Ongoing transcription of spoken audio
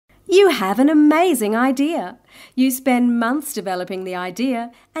You have an amazing idea. You spend months developing the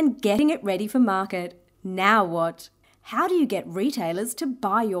idea and getting it ready for market. Now what? How do you get retailers to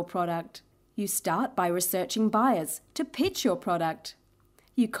buy your product? You start by researching buyers to pitch your product.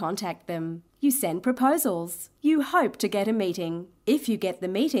 You contact them. You send proposals. You hope to get a meeting. If you get the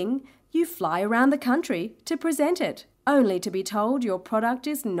meeting, you fly around the country to present it, only to be told your product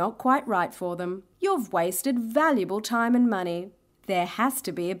is not quite right for them. You've wasted valuable time and money. There has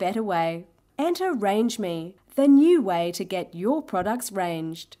to be a better way. Enter RANGEme, the new way to get your products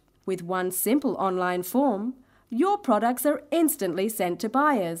ranged. With one simple online form, your products are instantly sent to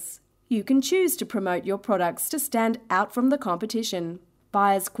buyers. You can choose to promote your products to stand out from the competition.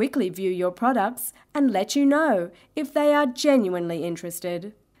 Buyers quickly view your products and let you know if they are genuinely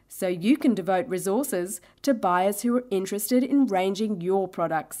interested. So you can devote resources to buyers who are interested in ranging your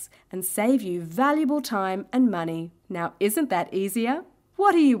products and save you valuable time and money. Now, isn't that easier?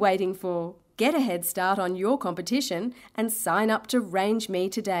 What are you waiting for? Get a head start on your competition and sign up to RANGEme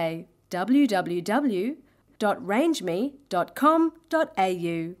today.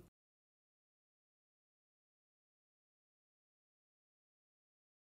 www.rangeme.com.au